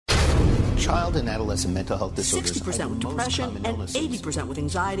Child and adolescent mental health disorders 60% with depression and 80% with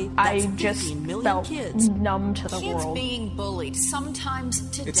anxiety. I just felt numb to the Kids world. being bullied, sometimes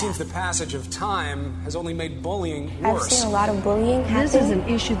to death. It seems the passage of time has only made bullying worse. I've seen a lot of bullying happen. This is an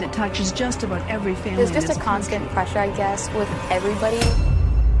issue that touches just about every family. There's just a constant pressure, I guess, with everybody.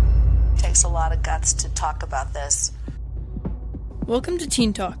 It takes a lot of guts to talk about this. Welcome to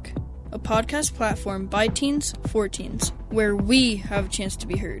Teen Talk, a podcast platform by teens for teens, where we have a chance to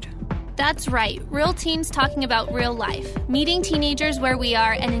be heard. That's right, real teens talking about real life, meeting teenagers where we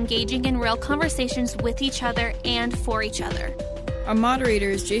are and engaging in real conversations with each other and for each other. Our moderator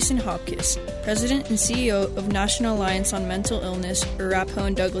is Jason Hopkins, President and CEO of National Alliance on Mental Illness, Arapahoe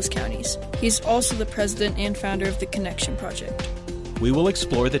and Douglas counties. He's also the president and founder of the Connection Project. We will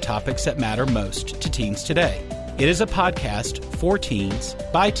explore the topics that matter most to teens today. It is a podcast for teens,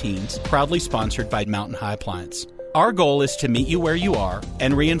 by teens, proudly sponsored by Mountain High Appliance. Our goal is to meet you where you are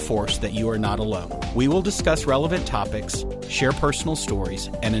and reinforce that you are not alone. We will discuss relevant topics, share personal stories,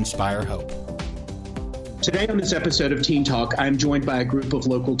 and inspire hope. Today on this episode of Teen Talk, I'm joined by a group of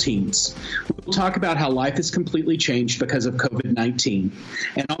local teens. We'll talk about how life has completely changed because of COVID-19.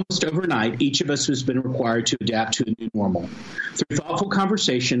 And almost overnight, each of us has been required to adapt to a new normal. Through thoughtful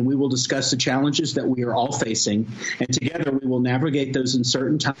conversation, we will discuss the challenges that we are all facing, and together we will navigate those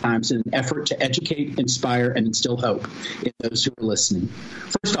uncertain times in an effort to educate, inspire, and instill hope in those who are listening.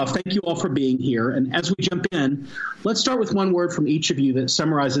 First off, thank you all for being here. And as we jump in, let's start with one word from each of you that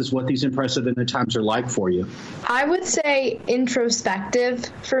summarizes what these unprecedented times are like for you. I would say introspective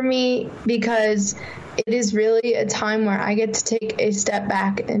for me, because it is really a time where I get to take a step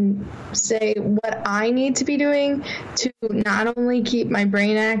back and say what I need to be doing to not only keep my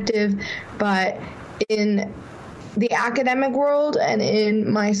brain active, but in the academic world and in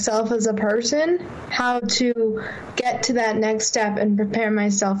myself as a person, how to get to that next step and prepare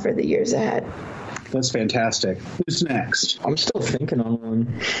myself for the years ahead. That's fantastic. Who's next? I'm still thinking on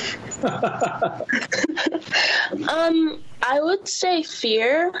one. I would say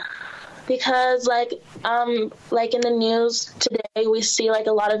fear, because like in the news today, we see like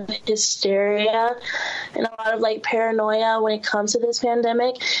a lot of hysteria and a lot of like paranoia when it comes to this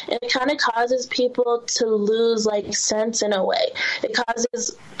pandemic, and it kind of causes people to lose like sense in a way. It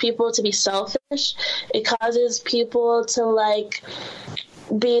causes people to be selfish. It causes people to like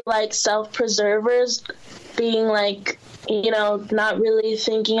be like self-preservers, being like, you know, not really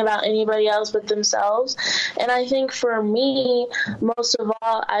thinking about anybody else but themselves. And I think for me, most of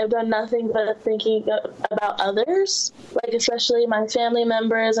all, I've done nothing but thinking about others, like especially my family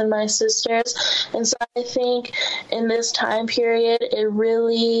members and my sisters. And so I think in this time period, it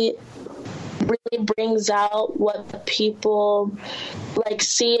really brings out what people like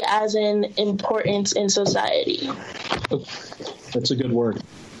see as an importance in society. That's a good word.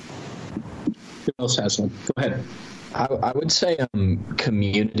 Who else has one? Go ahead. I would say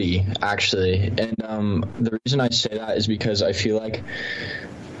community, actually. And the reason I say that is because I feel like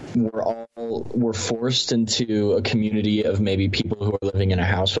we're forced into a community of maybe people who are living in a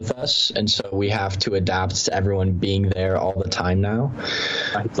house with us, and so we have to adapt to everyone being there all the time now.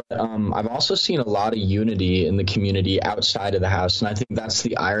 But I've also seen a lot of unity in the community outside of the house, and I think that's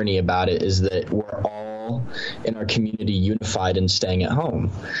the irony about it, is that we're all in our community unified and staying at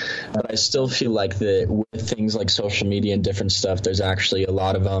home. But I still feel like that with things like social media and different stuff, there's actually a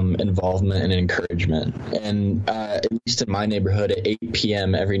lot of involvement and encouragement. And at least in my neighborhood, at 8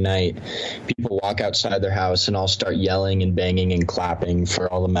 p.m. every night, people walk outside their house and all start yelling and banging and clapping for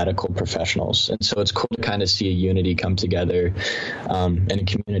all the medical professionals. And so it's cool to kind of see a unity come together in a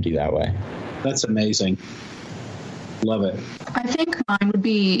community that way. That's amazing. Love it. I think mine would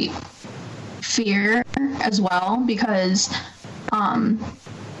be fear as well, because not only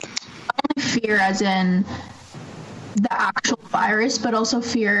fear as in the actual virus, but also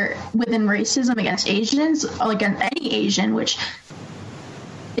fear within racism against Asians, like any Asian, which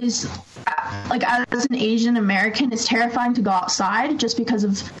is like, as an Asian American, it's terrifying to go outside just because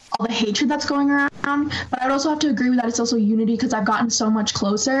of all the hatred that's going around. But I'd also have to agree with that it's also unity, because I've gotten so much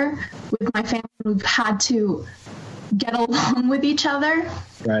closer with my family. We've had to get along with each other.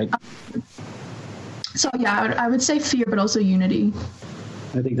 Right. So yeah, I would say fear, but also unity.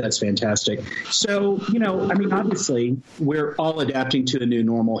 I think that's fantastic. So, you know, I mean, obviously, we're all adapting to a new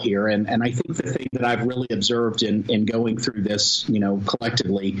normal here. And I think the thing that I've really observed in going through this, you know,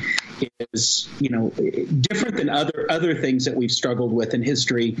 collectively is, you know, different than other things that we've struggled with in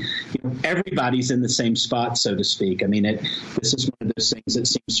history. You know, everybody's in the same spot, so to speak. I mean, this is one of those things that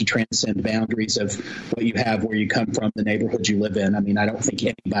seems to transcend boundaries of what you have, where you come from, the neighborhood you live in. I mean, I don't think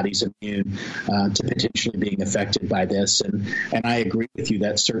anybody's immune to potentially being affected by this. And I agree with you,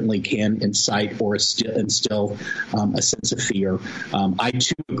 that certainly can incite or instill a sense of fear. I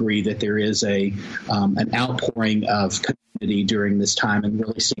too agree that there is an outpouring of community during this time, and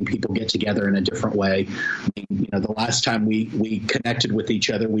really seeing people get together in a different way. I mean, the last time we connected with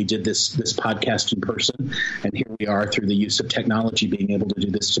each other, we did this podcast in person, and here we are through the use of technology being able to do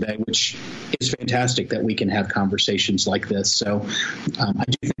this today, which is fantastic that we can have conversations like this. So I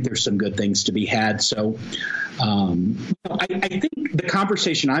do think there's some good things to be had. So I think the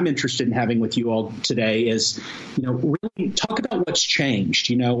conversation I'm interested in having with you all today is, really talk about what's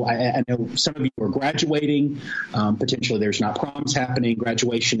changed. I know some of you are graduating, potentially there's not proms happening,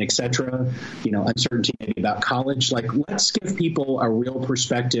 graduation, etc. Uncertainty maybe about college. Like, let's give people a real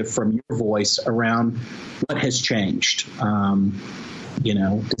perspective from your voice around what has changed.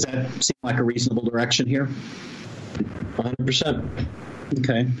 Does that seem like a reasonable direction here? 100%.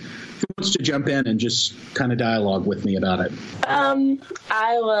 Okay. Who wants to jump in and just kind of dialogue with me about it?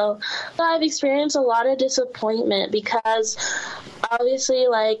 I will. I've experienced a lot of disappointment because obviously,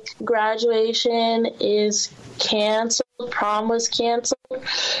 graduation is canceled, prom was canceled,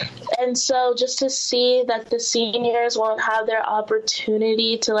 and so just to see that the seniors won't have their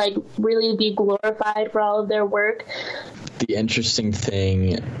opportunity to really be glorified for all of their work. The interesting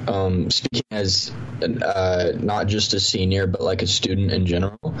thing, speaking as not just a senior, but a student in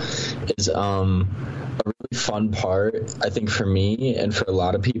general, is a really fun part, I think, for me and for a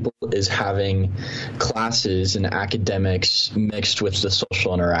lot of people, is having classes and academics mixed with the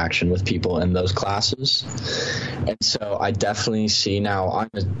social interaction with people in those classes. And so I definitely see now, I'm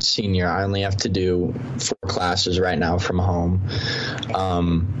a senior, I only have to do 4 classes right now from home.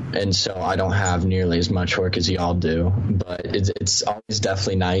 And so I don't have nearly as much work as y'all do, but it's always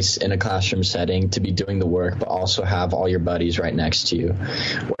definitely nice in a classroom setting to be doing the work, but also have all your buddies right next to you.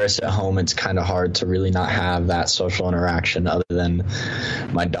 Whereas at home, it's kind of hard to really not have that social interaction other than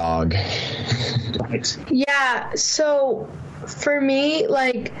my dog. Right. Yeah. So for me,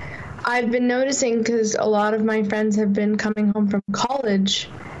 I've been noticing, because a lot of my friends have been coming home from college,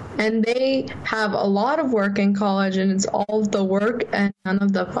 and they have a lot of work in college, and it's all of the work and none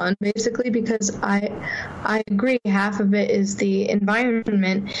of the fun, basically, because I agree, half of it is the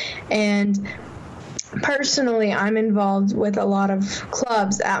environment. And personally, I'm involved with a lot of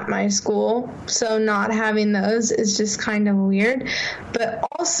clubs at my school, so not having those is just kind of weird. But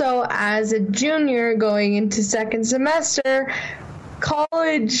also, as a junior going into second semester,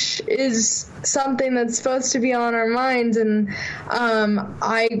 college is something that's supposed to be on our minds, and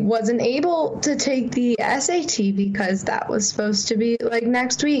I wasn't able to take the SAT because that was supposed to be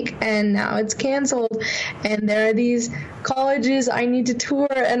next week, and now it's canceled, and there are these colleges I need to tour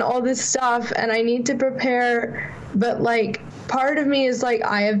and all this stuff, and I need to prepare, but part of me is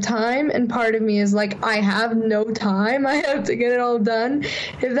I have time, and part of me is I have no time. I have to get it all done,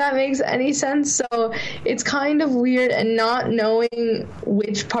 if that makes any sense. So it's kind of weird, and not knowing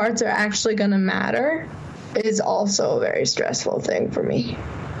which parts are actually going to matter is also a very stressful thing for me.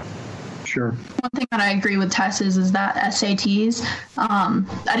 Sure. One thing that I agree with Tess is that SATs,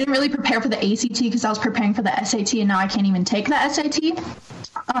 I didn't really prepare for the ACT because I was preparing for the SAT, and now I can't even take the SAT.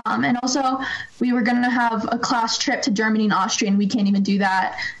 And also, we were going to have a class trip to Germany and Austria, and we can't even do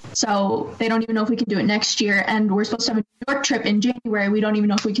that. So they don't even know if we can do it next year. And we're supposed to have a New York trip in January. We don't even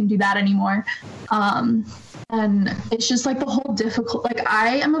know if we can do that anymore. And it's just the whole difficult,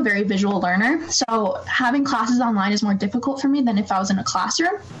 I am a very visual learner. So having classes online is more difficult for me than if I was in a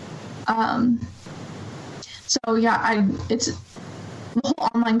classroom. So yeah, it's the whole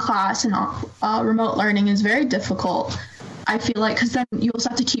online class and remote learning is very difficult. I feel because then you also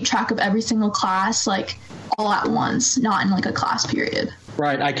have to keep track of every single class, all at once, not in a class period.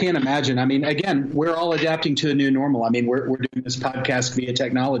 Right. I can't imagine. I mean, again, we're all adapting to a new normal. I mean, we're doing this podcast via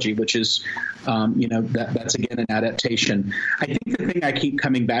technology, which is, that's again an adaptation. I think the thing I keep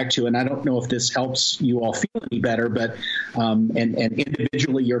coming back to, and I don't know if this helps you all feel any better, but and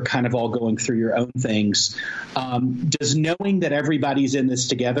individually you're kind of all going through your own things. Does knowing that everybody's in this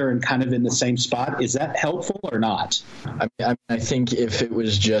together and kind of in the same spot, is that helpful or not? I think if it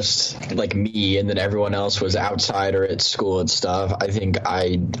was just me and then everyone else was outside or at school and stuff, I think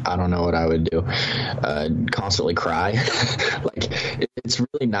I don't know what I would do. Constantly cry. It's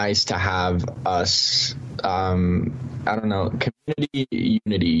really nice to have us, community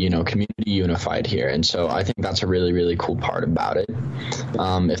unity, community unified here. And so I think that's a really, really cool part about it.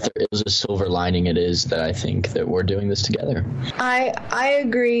 If there is a silver lining, it is that I think that we're doing this together. I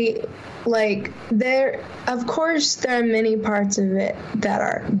agree like, of course there are many parts of it that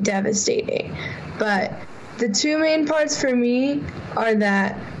are devastating, but the two main parts for me are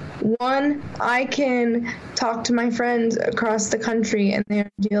that, one, I can talk to my friends across the country and they're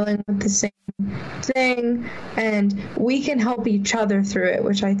dealing with the same thing, and we can help each other through it,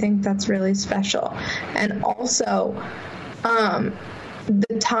 which I think that's really special. And also,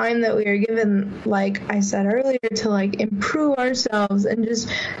 the time that we are given, like I said earlier, to like improve ourselves and just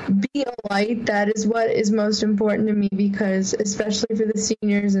be a light, that is what is most important to me, because especially for the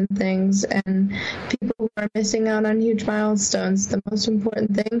seniors and things and people who are missing out on huge milestones, the most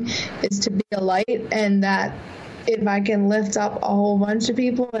important thing is to be a light, and that if I can lift up a whole bunch of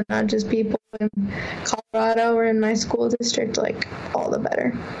people and not just people in Colorado or in my school district, like, all the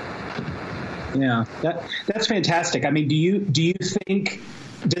better. Yeah, that's fantastic. I mean, do you think,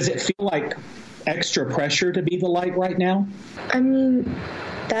 does it feel like extra pressure to be the light right now? I mean,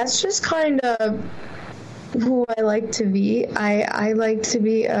 that's just kind of who I like to be. I like to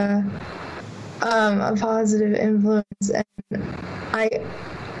be a positive influence, and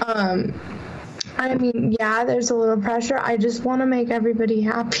I mean, yeah, there's a little pressure. I just want to make everybody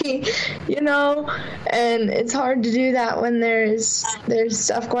happy, and it's hard to do that when there's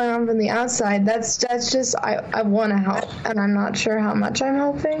stuff going on from the outside. That's just, I want to help, and I'm not sure how much I'm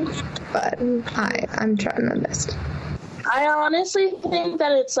helping, but I'm trying my best. I honestly think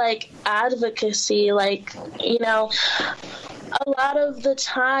that it's like advocacy, like, a lot of the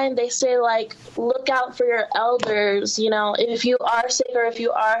time they say, like, look out for your elders, if you are sick or if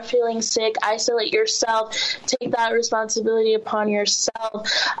you are feeling sick, isolate yourself, take that responsibility upon yourself.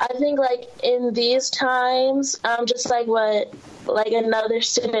 I think, like, in these times, just like what, like, another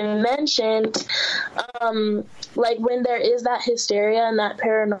student mentioned, like, when there is that hysteria and that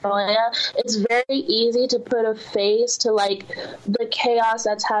paranoia, it's very easy to put a face to, like, the chaos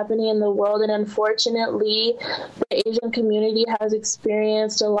that's happening in the world. And unfortunately, the Asian community has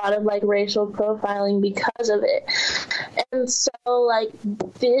experienced a lot of, like, racial profiling because of it. And so, like,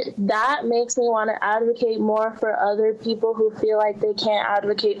 that makes me want to advocate more for other people who feel like they can't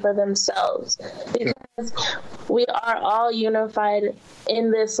advocate for themselves. Because we are all unified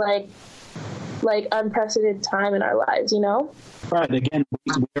in this, like unprecedented time in our lives, Right. Again,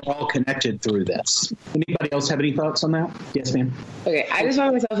 we're all connected through this. Anybody else have any thoughts on that? Yes, ma'am. Okay, I just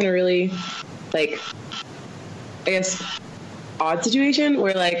found myself in a really, like, I guess, odd situation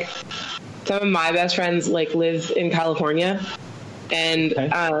where, like, some of my best friends, like, live in California, and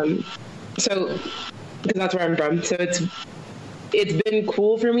so, because that's where I'm from, so it's been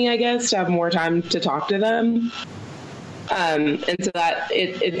cool for me, I guess, to have more time to talk to them. And so that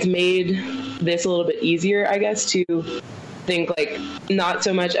it's made this a little bit easier, I guess, to think, like, not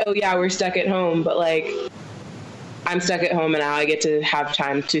so much, oh yeah, we're stuck at home, but, like, I'm stuck at home and now I get to have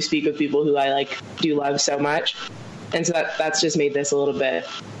time to speak with people who I, like, do love so much. And so that's just made this a little bit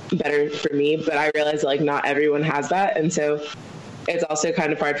better for me. But I realize, like, not everyone has that. And so it's also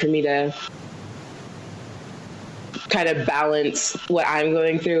kind of hard for me to kind of balance what I'm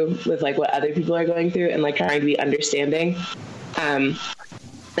going through with, like, what other people are going through and, like, trying to be understanding. And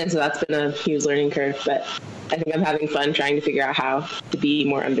so that's been a huge learning curve, but I think I'm having fun trying to figure out how to be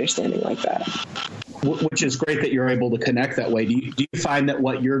more understanding like that. Which is great that you're able to connect that way. Do you find that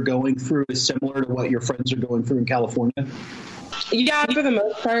what you're going through is similar to what your friends are going through in California? Yeah, for the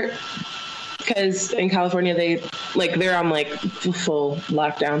most part. Because in California, they're on, like, full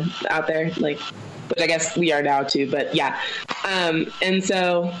lockdown out there, like, which I guess we are now too, but yeah. And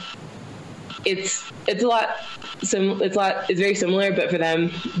so it's very similar, but for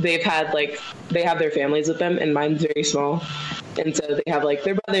them, they have their families with them, and mine's very small. And so they have, like,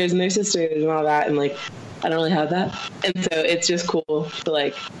 their brothers and their sisters and all that, and, like, I don't really have that. And so it's just cool to,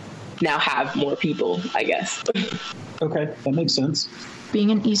 like, now have more people, I guess. Okay, that makes sense.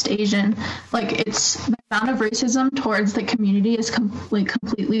 Being an East Asian, like, it's the amount of racism towards the community is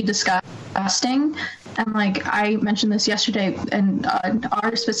completely disgusting. And, like, I mentioned this yesterday in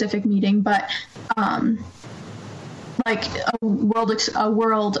our specific meeting, but like, a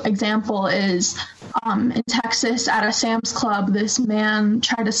world example is in Texas at a Sam's Club, this man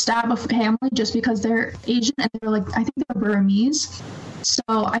tried to stab a family just because they're Asian, and they were, like, I think they were Burmese. So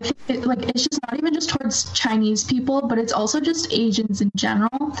I think it's just not even just towards Chinese people, but it's also just Asians in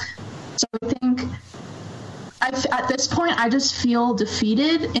general. So I think at this point I just feel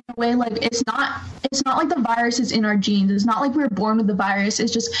defeated in a way. Like, it's not like the virus is in our genes. It's not like we were born with the virus.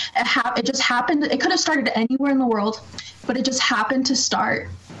 It's just it just happened. It could have started anywhere in the world, but it just happened to start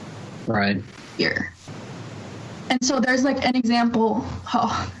right here. And so there's, like, an example.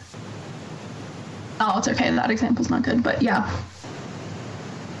 Oh, it's okay. That example's not good, but yeah.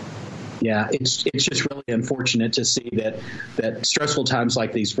 Yeah, it's just really unfortunate to see that stressful times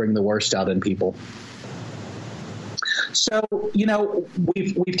like these bring the worst out in people. So,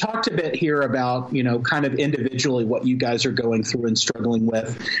 we've talked a bit here about, kind of individually what you guys are going through and struggling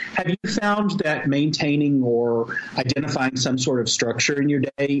with. Have you found that maintaining or identifying some sort of structure in your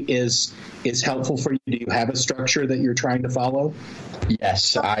day is helpful for you? Do you have a structure that you're trying to follow?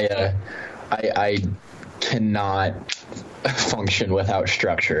 Yes, I cannot function without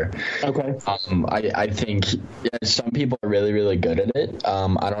structure. Okay. I think some people are really, really good at it.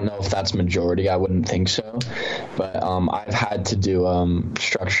 I don't know if that's majority. I wouldn't think so. But I've had to do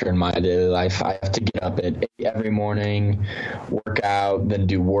structure in my daily life. I have to get up at 8 every morning, work out, then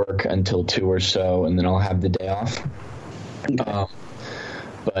do work until 2 or so, and then I'll have the day off. Okay.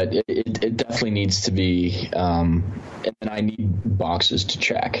 But it definitely needs to be, and then I need boxes to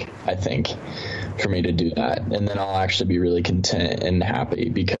check, I think, for me to do that. And then I'll actually be really content and happy,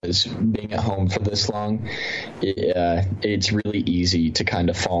 because being at home for this long, it's really easy to kind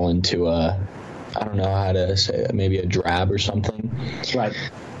of fall into I don't know how to say it, maybe a drab or something. Right.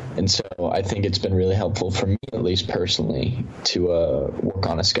 And so I think it's been really helpful for me, at least personally, to work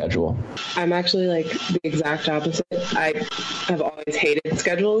on a schedule. I'm actually like the exact opposite. I have always hated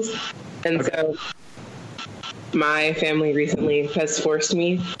schedules. And so my family recently has forced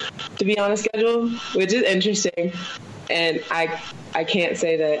me to be on a schedule, which is interesting. And I can't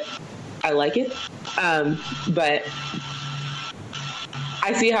say that I like it. But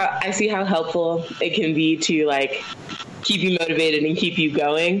I see how helpful it can be to like keep you motivated and keep you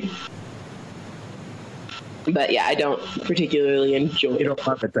going. But yeah, I don't particularly enjoy it. You don't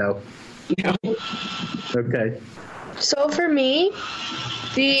love it though. No. Okay. So for me,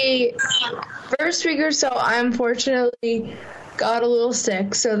 the first week or so, I unfortunately got a little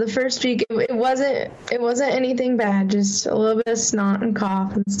sick. So the first week, it wasn't anything bad, just a little bit of snot and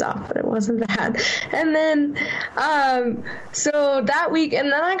cough and stuff, but it wasn't bad. And then, so that week,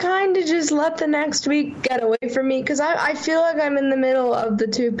 and then I kind of just let the next week get away from me, because I feel like I'm in the middle of the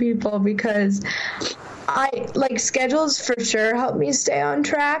two people, because schedules for sure help me stay on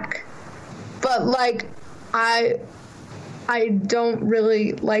track, but I don't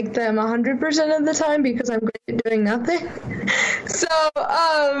really like them 100% of the time because I'm great at doing nothing. So,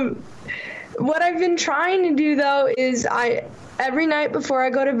 what I've been trying to do though is every night before I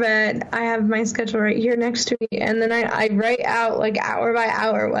go to bed, I have my schedule right here next to me, and then I write out like hour by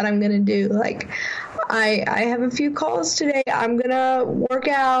hour what I'm gonna do. Like, I have a few calls today. I'm gonna work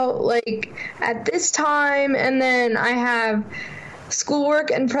out like at this time, and then I have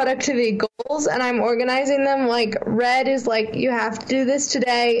schoolwork and productivity goals, and I'm organizing them. Like, red is like you have to do this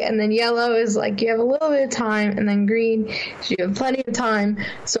today, and then yellow is like you have a little bit of time, and then green is you have plenty of time.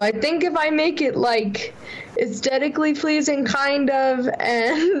 So I think if I make it like aesthetically pleasing kind of,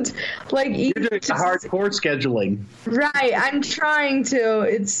 and like you're doing the hardcore scheduling. Right, I'm trying to.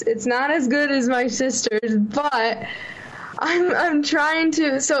 It's not as good as my sister's, but I'm trying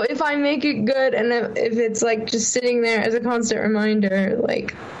to. So if I make it good, and if it's like just sitting there as a constant reminder,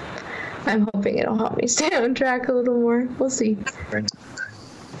 like, I'm hoping it'll help me stay on track a little more. We'll see.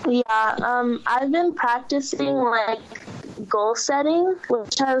 Yeah, I've been practicing like goal setting,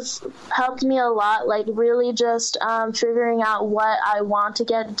 which has helped me a lot. Like, really just figuring out what I want to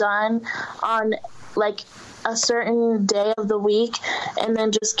get done on like a certain day of the week, and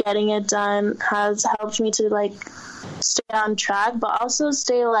then just getting it done has helped me to like stay on track, but also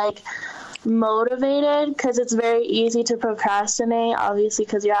stay like motivated, because it's very easy to procrastinate, obviously,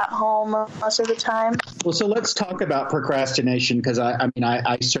 because you're at home most of the time. Well, so let's talk about procrastination, because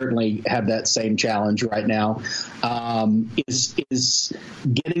I certainly have that same challenge right now. Is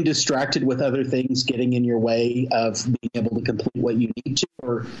getting distracted with other things getting in your way of being able to complete what you need to,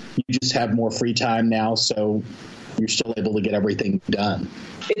 or you just have more free time now, so you're still able to get everything done?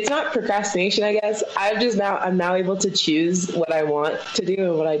 It's not procrastination, I guess. I'm now able to choose what I want to do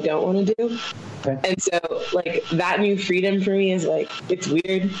and what I don't want to do. Okay. And so, like, that new freedom for me is, like, it's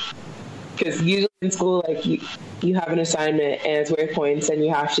weird. Because usually in school, like, you have an assignment and it's worth points and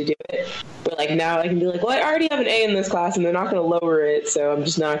you have to do it. But, like, now I can be like, well, I already have an A in this class and they're not going to lower it, so I'm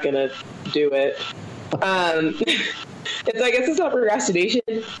just not going to do it. I guess it's not procrastination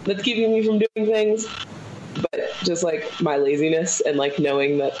that's keeping me from doing things, but just like my laziness and like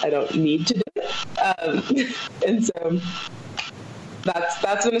knowing that I don't need to do it. And so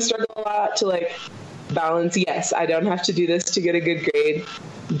that's been a struggle a lot to like balance. Yes, I don't have to do this to get a good grade,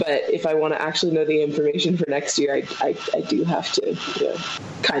 but if I want to actually know the information for next year, I do have to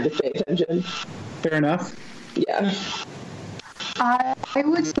kind of pay attention. Fair enough. Yeah. I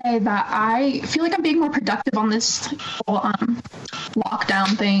would say that I feel like I'm being more productive on this whole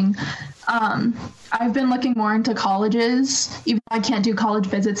lockdown thing, I've been looking more into colleges, even though I can't do college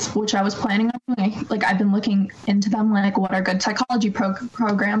visits, which I was planning on doing. I've been looking into them, like what are good psychology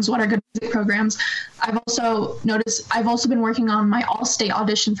programs, what are good music programs. I've also been working on my all-state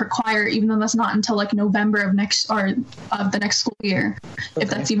audition for choir, even though that's not until like November of the next school year, if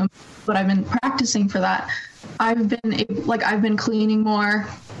that's even what I've been practicing for that. I've been cleaning more.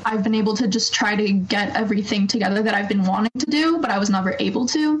 I've been able to just try to get everything together that I've been wanting to do, but I was never able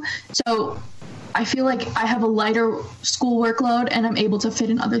to. So I feel like I have a lighter school workload and I'm able to fit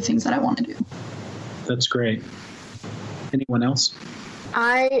in other things that I want to do. That's great. Anyone else?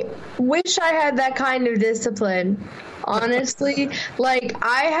 I wish I had that kind of discipline, honestly.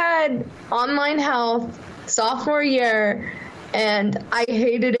 I had online health sophomore year, and I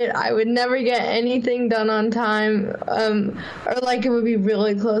hated it. I would never get anything done on time, or it would be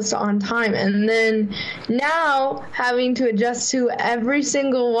really close to on time. And then now having to adjust to every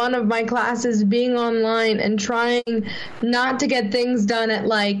single one of my classes being online and trying not to get things done at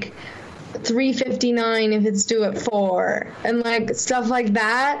 3:59 if it's due at 4 and stuff like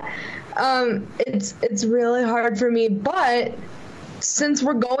that. It's really hard for me, but since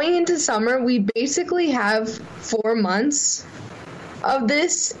we're going into summer, we basically have 4 months of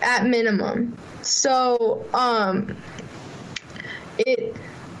this at minimum. So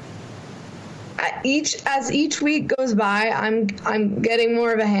as each week goes by, I'm getting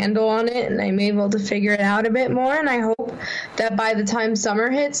more of a handle on it, and I'm able to figure it out a bit more. And I hope that by the time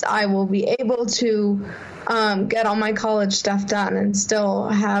summer hits, I will be able to get all my college stuff done and still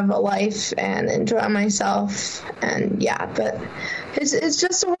have a life and enjoy myself. And but it's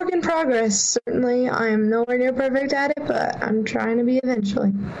just a work in progress. Certainly, I'm nowhere near perfect at it, but I'm trying to be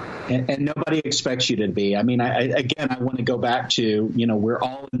eventually. And nobody expects you to be. I mean, I want to go back to, we're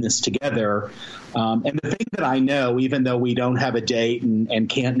all in this together. And the thing that I know, even though we don't have a date and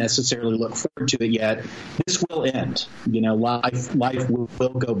can't necessarily look forward to it yet, this will end. Life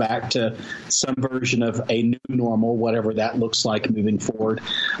will go back to some version of a new normal, whatever that looks like moving forward.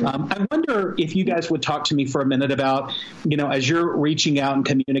 I wonder if you guys would talk to me for a minute about, as you're reaching out and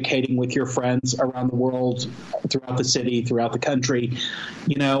communicating with your friends around the world, throughout the city, throughout the country,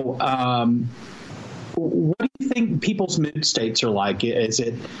 what do you think people's mood states are like? Is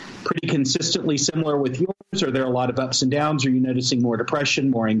it pretty consistently similar with yours? Are there a lot of ups and downs? Are you noticing more depression,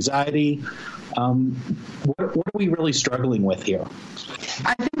 more anxiety? What are we really struggling with here?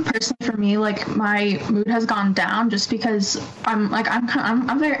 I think personally for me, my mood has gone down just because I'm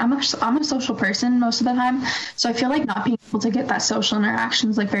a social person most of the time. So I feel like not being able to get that social interaction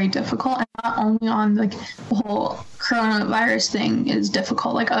is very difficult, and not only on the whole coronavirus thing is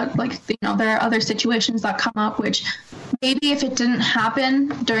difficult. There are other situations that come up which maybe if it didn't happen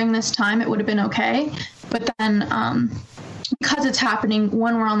during this time, it would have been okay. But then because it's happening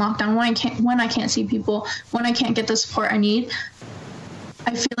when we're on lockdown, when I can't see people, when I can't get the support I need,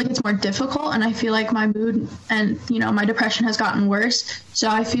 I feel like it's more difficult, and I feel like my mood and, my depression has gotten worse. So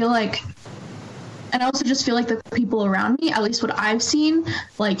I feel like, and I also just feel like the people around me, at least what I've seen,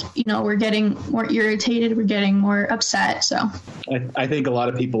 we're getting more irritated, we're getting more upset. So I think a lot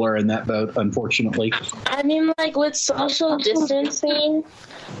of people are in that boat, unfortunately. I mean, with social distancing,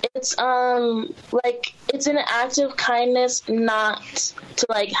 it's it's an act of kindness not to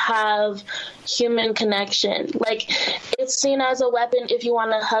have human connection. It's seen as a weapon if you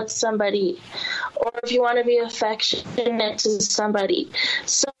want to hug somebody or if you want to be affectionate to somebody.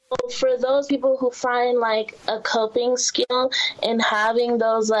 So for those people who find a coping skill in having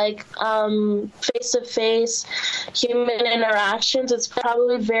those face-to-face human interactions, it's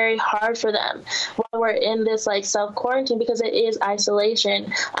probably very hard for them while we're in this self-quarantine, because it is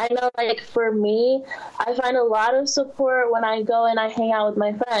isolation. I know for me, I find a lot of support when I go and I hang out with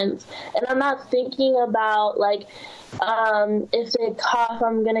my friends, and I'm not thinking about if they cough,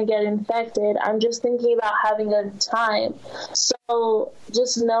 I'm going to get infected. I'm just thinking about having a time. So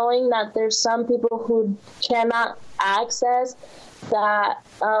just knowing that there's some people who cannot access that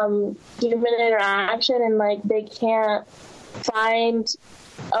human interaction, and they can't find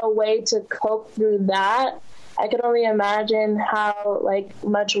a way to cope through that, I could only imagine how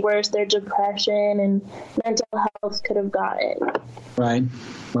much worse their depression and mental health could have gotten. Right.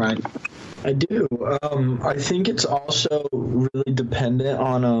 I do. I think it's also really dependent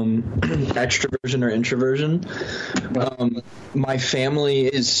on extroversion or introversion. My family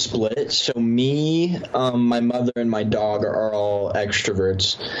is split, so me, my mother, and my dog are all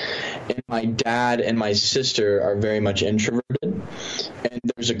extroverts, and my dad and my sister are very much introverted. And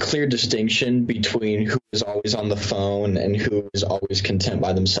there's a clear distinction between who is always on the phone and who is always content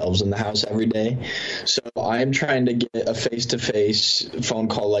by themselves in the house every day. So I'm trying to get a face-to-face phone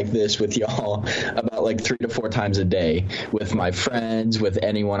call like this with y'all about like 3 to 4 times a day with my friends, with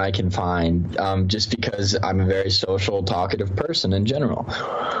anyone I can find, just because I'm a very social, talkative person in general.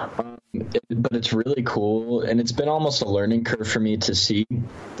 But it's really cool, and it's been almost a learning curve for me to see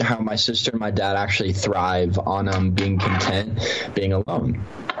how my sister and my dad actually thrive on being content, being alone.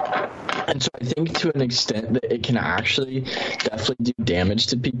 And so I think to an extent that it can actually definitely do damage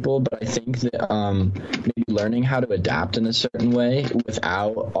to people, but I think that maybe learning how to adapt in a certain way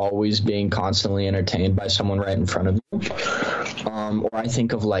without always being constantly entertained by someone right in front of you. Or I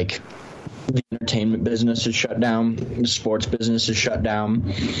think of like the entertainment business is shut down, the sports business is shut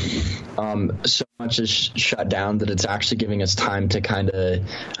down. So much is shut down that it's actually giving us time to kind of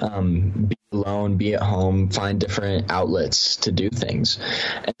be alone, be at home, find different outlets to do things.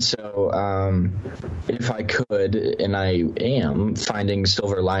 And so if I could, and I am finding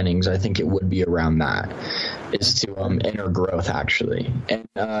silver linings, I think it would be around that, is to inner growth actually. And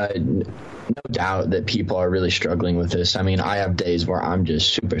no doubt that people are really struggling with this. I mean, I have days where I'm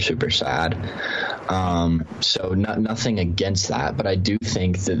just super, super sad. So nothing against that, but I do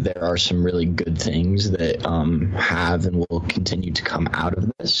think that there are some really good things that have and will continue to come out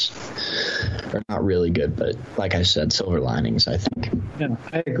of this. Or not really good, but like I said, silver linings, I think. Yeah,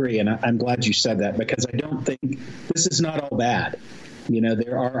 I agree, and I'm glad you said that, because I don't think this is not all bad. You know,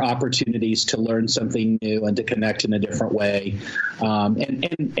 there are opportunities to learn something new and to connect in a different way. And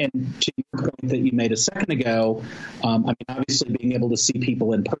to your point that you made a second ago, I mean, obviously being able to see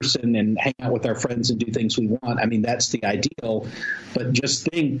people in person and hang out with our friends and do things we want, I mean, that's the ideal. But just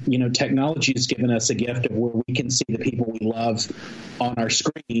think, you know, technology has given us a gift of where we can see the people we love on our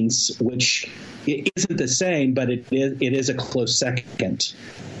screens, which it isn't the same, but it is a close second.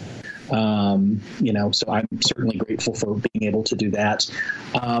 You know, so I'm certainly grateful for being able to do that.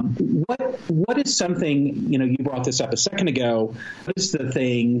 What is something, you know, you brought this up a second ago, what is the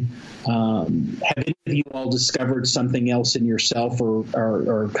thing, have any of you all discovered something else in yourself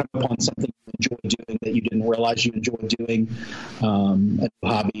or come upon something you enjoy doing that you didn't realize you enjoyed doing, a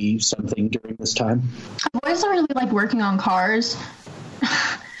hobby, something during this time? I've always really liked working on cars.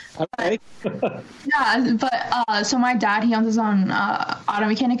 Okay. Yeah, but so my dad, he owns his own auto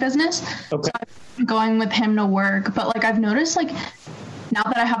mechanic business. Okay. So I'm going with him to work, but like I've noticed, like now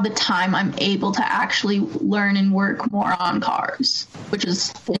that I have the time, I'm able to actually learn and work more on cars, which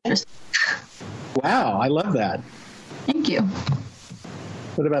is interesting. Wow, I love that. Thank you.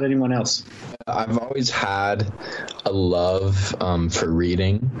 What about anyone else? I've always had a love for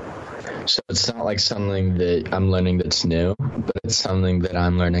reading. So it's not like something that I'm learning that's new, but it's something that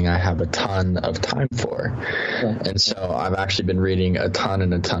I'm learning I have a ton of time for. Yeah. And so I've actually been reading a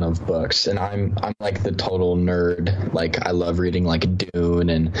ton of books, and I'm like the total nerd. Like I love reading like Dune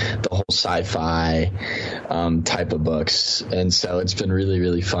and the whole sci-fi type of books. And so it's been really,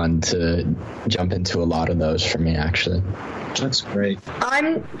 really fun to jump into a lot of those for me, actually. That's great.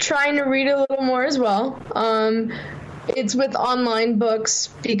 I'm trying to read a little more as well. It's with online books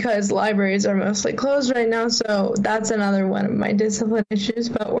because libraries are mostly closed right now, so that's another one of my discipline issues,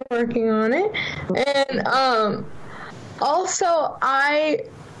 but we're working on it. And also, I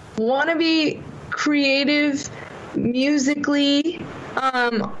want to be creative musically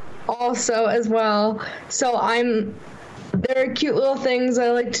also as well. So there are cute little things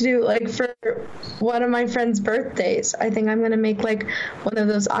I like to do, like for one of my friends' birthdays. I think I'm going to make like one of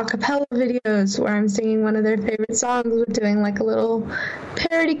those a cappella videos where I'm singing one of their favorite songs. We're doing like a little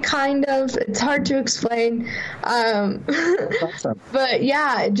parody kind of. It's hard to explain. Awesome. But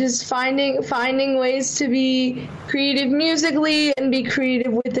yeah, just finding ways to be creative musically and be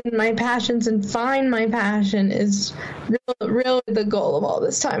creative within my passions and find my passion is really the goal of all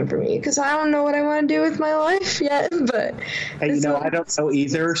this time for me, because I don't know what I want to do with my life yet, but hey, you know, I don't know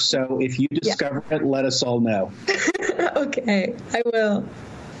either, so if you discover it, let us all know. Okay, I will.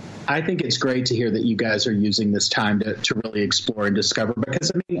 I think it's great to hear that you guys are using this time to really explore and discover,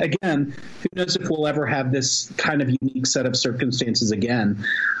 because, I mean, again, who knows if we'll ever have this kind of unique set of circumstances again.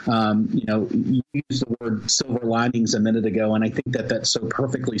 You know, you used the word silver linings a minute ago, and I think that so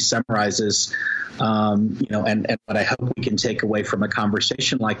perfectly summarizes, you know, and what I hope we can take away from a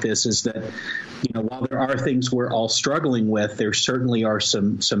conversation like this is that, you know, while there are things we're all struggling with, there certainly are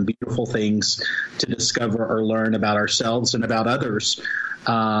some beautiful things to discover or learn about ourselves and about others.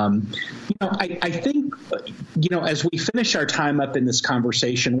 You know, I think as we finish our time up in this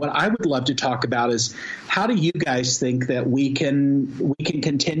conversation, what I would love to talk about is how do you guys think that we can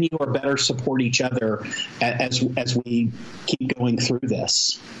continue or better support each other as we keep going through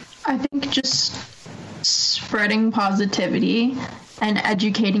this? I think just spreading positivity and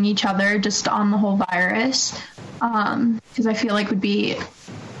educating each other just on the whole virus, because I feel like would be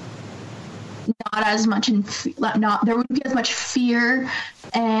not as much there wouldn't be as much fear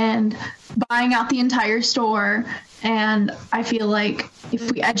and buying out the entire store. And I feel like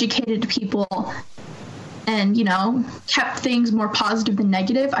if we educated people and kept things more positive than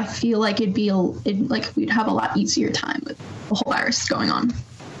negative, I feel like we'd have a lot easier time with the whole virus going on.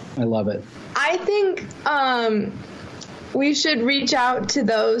 I love it. I think we should reach out to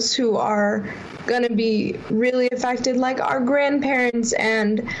those who are going to be really affected, like our grandparents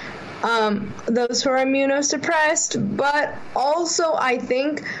and those who are immunosuppressed. But also, I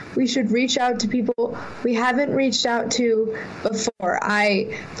think we should reach out to people we haven't reached out to before.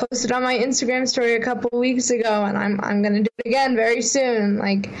 I posted on my Instagram story a couple weeks ago, and I'm going to do it again very soon.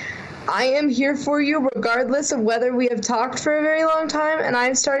 Like, I am here for you regardless of whether we have talked for a very long time. And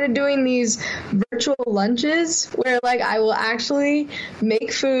I've started doing these virtual lunches where I will actually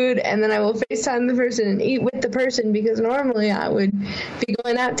make food and then I will FaceTime the person and eat with the person, because normally I would be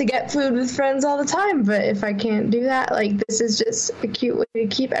going out to get food with friends all the time. But if I can't do that, this is just a cute way to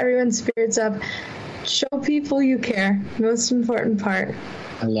keep everyone's spirits up. Show people you care. Most important part.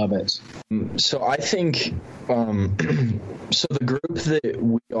 I love it. So I think, so the group that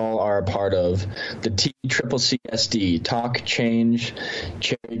we all are a part of, the TCCCSD, Talk Change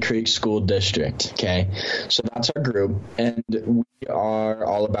Cherry Creek School District, okay? So that's our group, and we are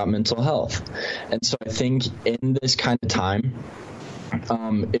all about mental health. And so I think in this kind of time,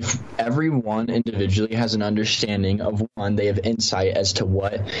 if everyone individually has an understanding of one, they have insight as to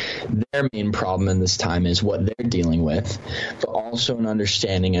what their main problem in this time is, what they're dealing with, but also an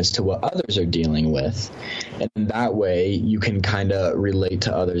understanding as to what others are dealing with. And in that way, you can kind of relate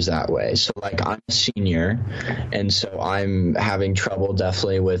to others that way. So I'm a senior, and so I'm having trouble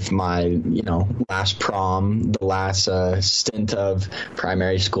definitely with my, last prom, the last stint of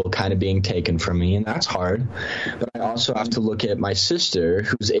primary school kind of being taken from me, and that's hard. But I also have to look at my sister,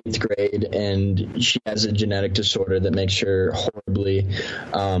 who's 8th grade, and she has a genetic disorder that makes her horribly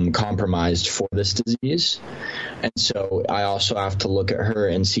compromised for this disease. And so I also have to look at her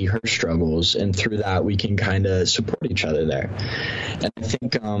and see her struggles, and through that we can kind of support each other there. And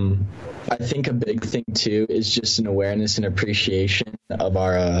I think a big thing too is just an awareness and appreciation of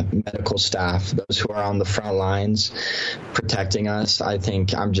our medical staff, those who are on the front lines protecting us. I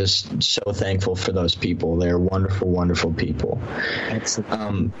think I'm just so thankful for those people. They're wonderful, wonderful people.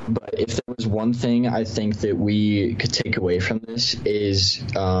 But if there was one thing I think that we could take away from this is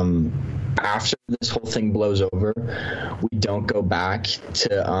after this whole thing blows over, we don't go back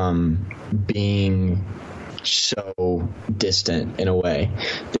to being so distant in a way,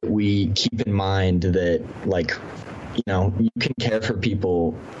 that we keep in mind that you can care for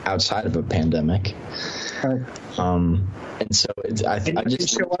people outside of a pandemic. Right. And so I just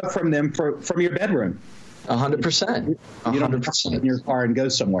show up from your bedroom. 100%. 100% in your car and go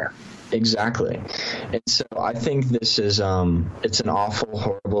somewhere. Exactly. And so I think this is it's an awful,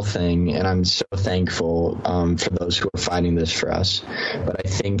 horrible thing, and I'm so thankful for those who are fighting this for us. But I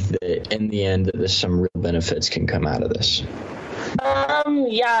think that in the end, that there's some real benefits can come out of this.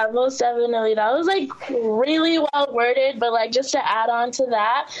 Yeah, most definitely. That was really well worded, but just to add on to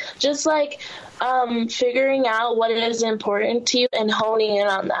that, just figuring out what is important to you and honing in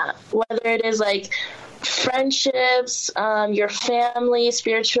on that, whether it is friendships, your family,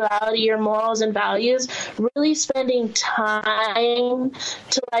 spirituality, your morals and values, really spending time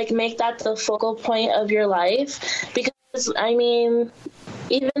to make that the focal point of your life. Because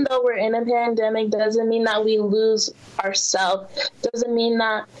even though we're in a pandemic, doesn't mean that we lose ourselves, doesn't mean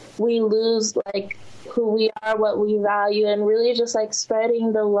that we lose who we are, what we value, and really just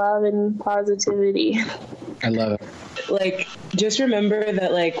spreading the love and positivity. I love it. Just remember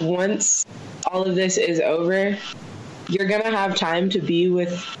that once all of this is over, you're gonna have time to be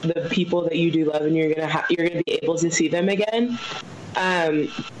with the people that you do love, and you're gonna be able to see them again.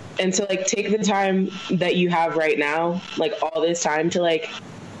 And so take the time that you have right now, all this time, to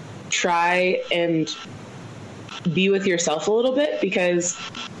try and be with yourself a little bit, because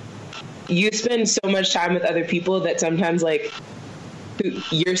you spend so much time with other people that sometimes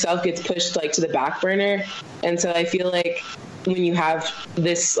yourself gets pushed to the back burner. And so I feel when you have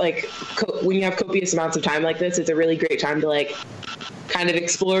this when you have copious amounts of time like this, it's a really great time to kind of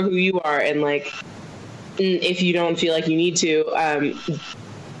explore who you are, and if you don't feel like you need to,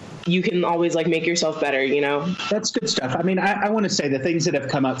 you can always like make yourself better, you know? That's good stuff. I mean, I want to say the things that have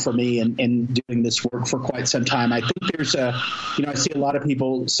come up for me in doing this work for quite some time. I think there's I see a lot of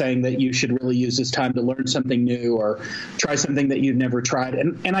people saying that you should really use this time to learn something new or try something that you've never tried.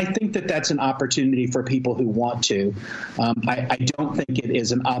 And I think that that's an opportunity for people who want to. I don't think it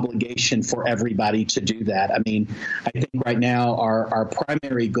is an obligation for everybody to do that. I mean, I think right now our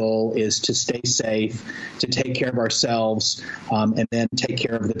primary goal is to stay safe, to take care of ourselves, and then take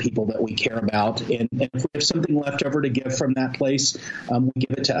care of the people that we care about. And if we have something left over to give from that place, we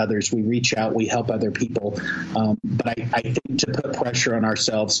give it to others. We reach out, we help other people. But I think to put pressure on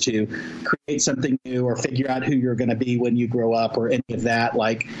ourselves to create something new or figure out who you're going to be when you grow up or any of that,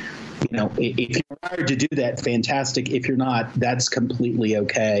 like, you know, if you're wired to do that, fantastic. If you're not, that's completely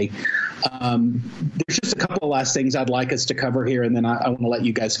okay. There's just a couple of last things I'd like us to cover here, and then I want to let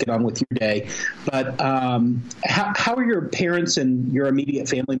you guys get on with your day. But how are your parents and your immediate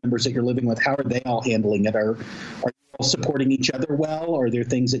family members that you're living with, how are they all handling it? Are you all supporting each other well? Or are there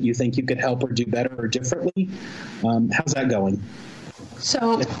things that you think you could help or do better or differently? How's that going?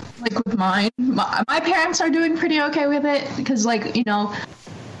 So, like with mine, my parents are doing pretty okay with it because, like, you know,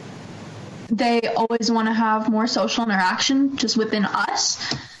 they always want to have more social interaction just within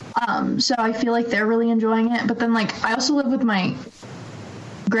us. So I feel like they're really enjoying it. But then, like, I also live with my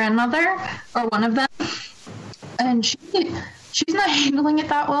grandmother, or one of them, and she's not handling it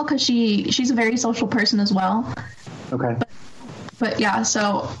that well because she's a very social person as well. Okay. But yeah,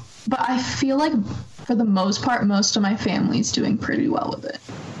 but I feel like for the most part, most of my family's doing pretty well with it.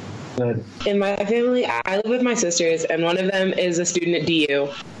 Good. In my family, I live with my sisters, and one of them is a student at DU,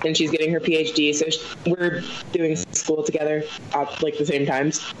 and she's getting her PhD, so we're doing school together at like the same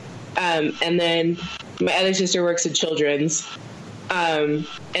times. And then my other sister works at Children's, and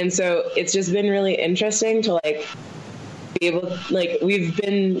so it's just been really interesting to like be able, like, we've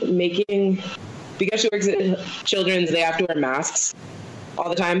been making, because she works at Children's, they have to wear masks all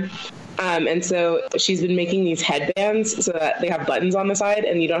the time. And so she's been making these headbands so that they have buttons on the side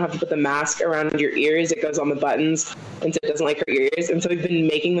and you don't have to put the mask around your ears. It goes on the buttons, and so it doesn't like hurt your ears. And so we've been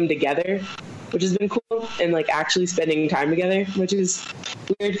making them together, which has been cool, and like actually spending time together, which is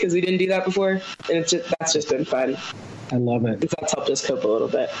weird because we didn't do that before. And that's just been fun. I love it. That's helped us cope a little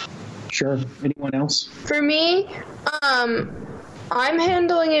bit. Sure. Anyone else? For me, I'm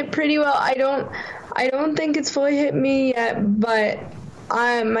handling it pretty well. I don't think it's fully hit me yet, but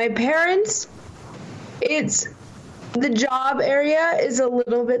my parents, the job area is a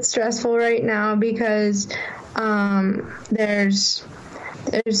little bit stressful right now because there's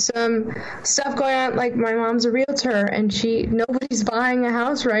some stuff going on. Like, my mom's a realtor and nobody's buying a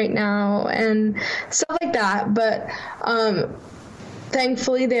house right now and stuff like that. But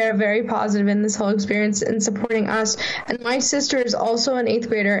thankfully, they are very positive in this whole experience and supporting us. And my sister is also an 8th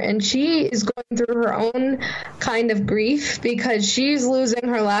grader, and she is going through her own kind of grief because she's losing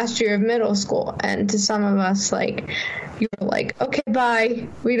her last year of middle school. And to some of us, like, you're like, okay, bye.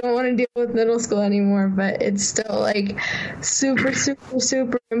 We don't want to deal with middle school anymore, but it's still, like, super, super,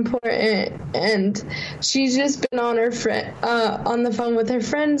 super important. And she's just been on on the phone with her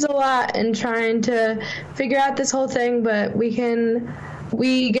friends a lot and trying to figure out this whole thing, but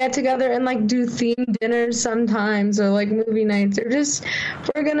we get together and like do themed dinners sometimes, or like movie nights, or just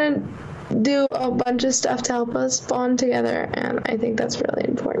we're gonna do a bunch of stuff to help us bond together, and I think that's really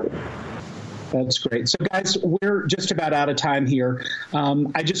important. That's great. So, guys, we're just about out of time here.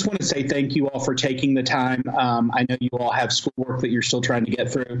 I just want to say thank you all for taking the time. I know you all have schoolwork that you're still trying to get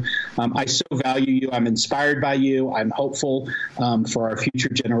through. I so value you. I'm inspired by you. I'm hopeful for our future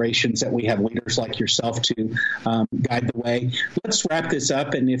generations that we have leaders like yourself to guide the way. Let's wrap this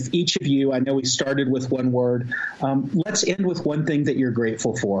up. And if each of you, I know we started with one word, let's end with one thing that you're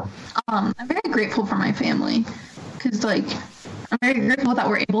grateful for. I'm very grateful for my family because, like, I'm very grateful that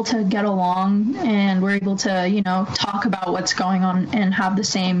we're able to get along and we're able to, you know, talk about what's going on and have the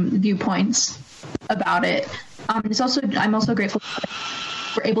same viewpoints about it. I'm also grateful that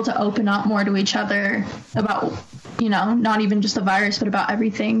we're able to open up more to each other about, you know, not even just the virus, but about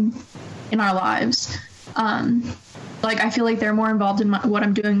everything in our lives. Like, I feel like they're more involved in what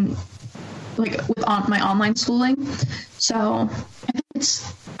I'm doing, like, with my online schooling. So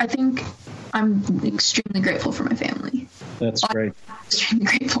I think I'm extremely grateful for my family. That's great. I'm extremely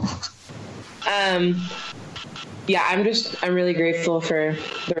grateful. Yeah, I'm really grateful for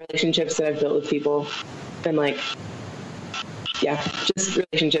the relationships that I've built with people, and like, yeah, just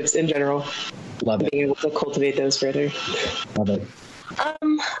relationships in general. Love it. Being able to cultivate those further. Love it.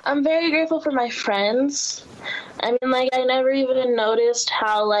 I'm very grateful for my friends. I mean, like, I never even noticed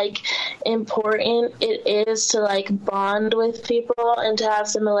how, like, important it is to, like, bond with people and to have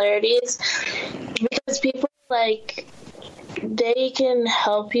similarities. Because people, like, they can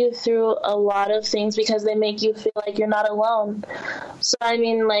help you through a lot of things because they make you feel like you're not alone. So, I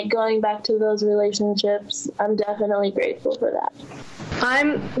mean, like, going back to those relationships, I'm definitely grateful for that.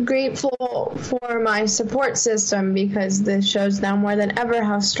 I'm grateful for my support system because this shows now more than ever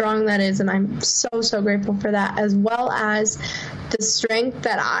how strong that is, and I'm so grateful for that, as well as the strength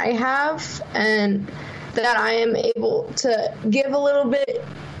that I have and that I am able to give a little bit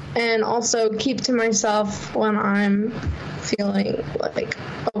and also keep to myself when I'm feeling like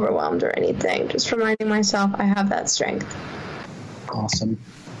overwhelmed or anything. Just reminding myself I have that strength. Awesome.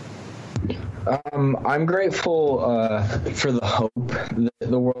 I'm grateful for the hope that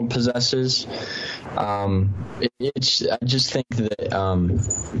the world possesses. I just think that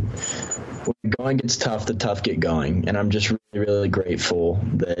when going gets tough, the tough get going. And I'm just really grateful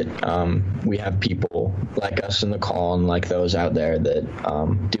that we have people like us in the call and like those out there that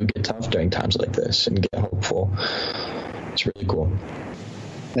do get tough during times like this and get hopeful. It's really cool.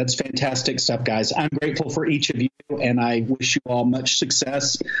 That's fantastic stuff, guys. I'm grateful for each of you, and I wish you all much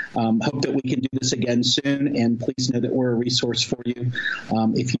success. Hope that we can do this again soon, and please know that we're a resource for you.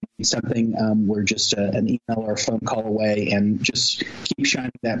 If you need something, we're just an email or a phone call away, and just keep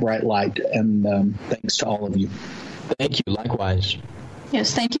shining that bright light. And thanks to all of you. Thank you. Likewise.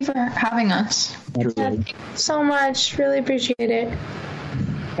 Yes, thank you for having us. Thank you so much. Really appreciate it.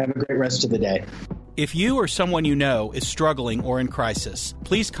 Have a great rest of the day. If you or someone you know is struggling or in crisis,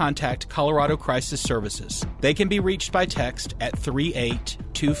 please contact Colorado Crisis Services. They can be reached by text at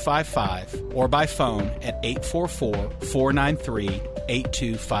 38255 or by phone at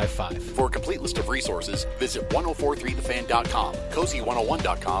 844-493-8255. For a complete list of resources, visit 1043thefan.com,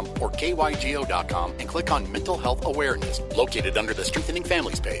 cozy101.com, or kygo.com and click on Mental Health Awareness, located under the Strengthening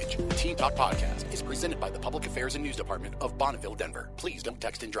Families page. The Teen Talk Podcast is presented by the Public Affairs and News Department of Bonneville, Denver. Please don't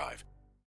text and drive.